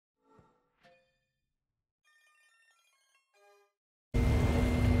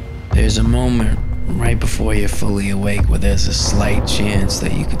There's a moment right before you're fully awake where there's a slight chance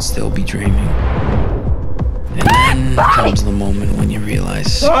that you could still be dreaming. And then comes the moment when you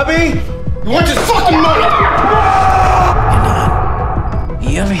realize... Bobby! You want this fucking money? You're not.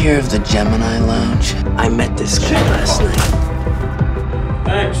 You ever hear of the Gemini Lounge? I met this guy last night.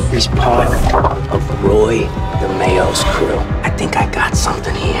 Thanks. He's part of Roy DeMayo's crew. I think I got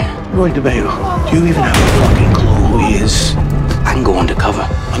something here. Roy DeMayo, do you even have a fucking clue who he is? I can go undercover.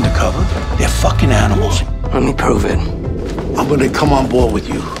 Undercover? They're fucking animals. Let me prove it. I'm gonna come on board with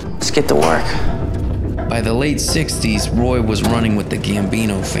you. Let's get to work. By the late 60s, Roy was running with the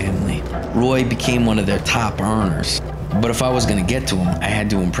Gambino family. Roy became one of their top earners. But if I was gonna get to him, I had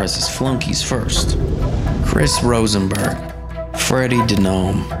to impress his flunkies first. Chris Rosenberg, Freddie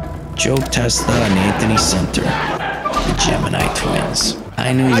Denome, Joe Testa, and Anthony Center, the Gemini twins.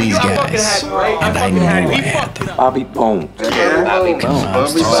 I knew these guys, and I knew I had them. Bobby Bones. Yeah, Bobby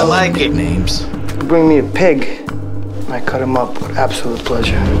Bones. I like it. Names. Bring me a pig, and I cut him up with absolute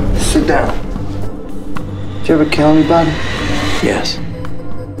pleasure. Sit down. Did you ever kill anybody? Yes.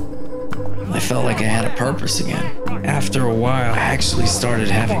 I felt like I had a purpose again. After a while, I actually started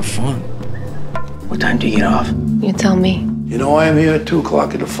having fun. What time do you get off? You tell me. You know I am here at 2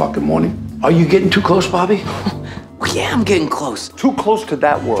 o'clock in the fucking morning. Are you getting too close, Bobby? Well, yeah, I'm getting close. Too close to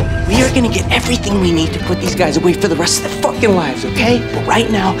that world. We are gonna get everything we need to put these guys away for the rest of their fucking lives, okay? But right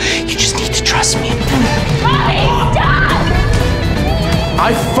now, you just need to trust me. Bobby, stop!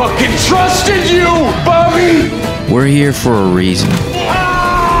 I fucking trusted you, Bobby! We're here for a reason.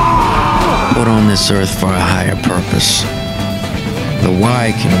 Put on this earth for a higher purpose. The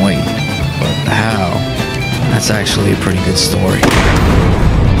why can wait, but the how, that's actually a pretty good story.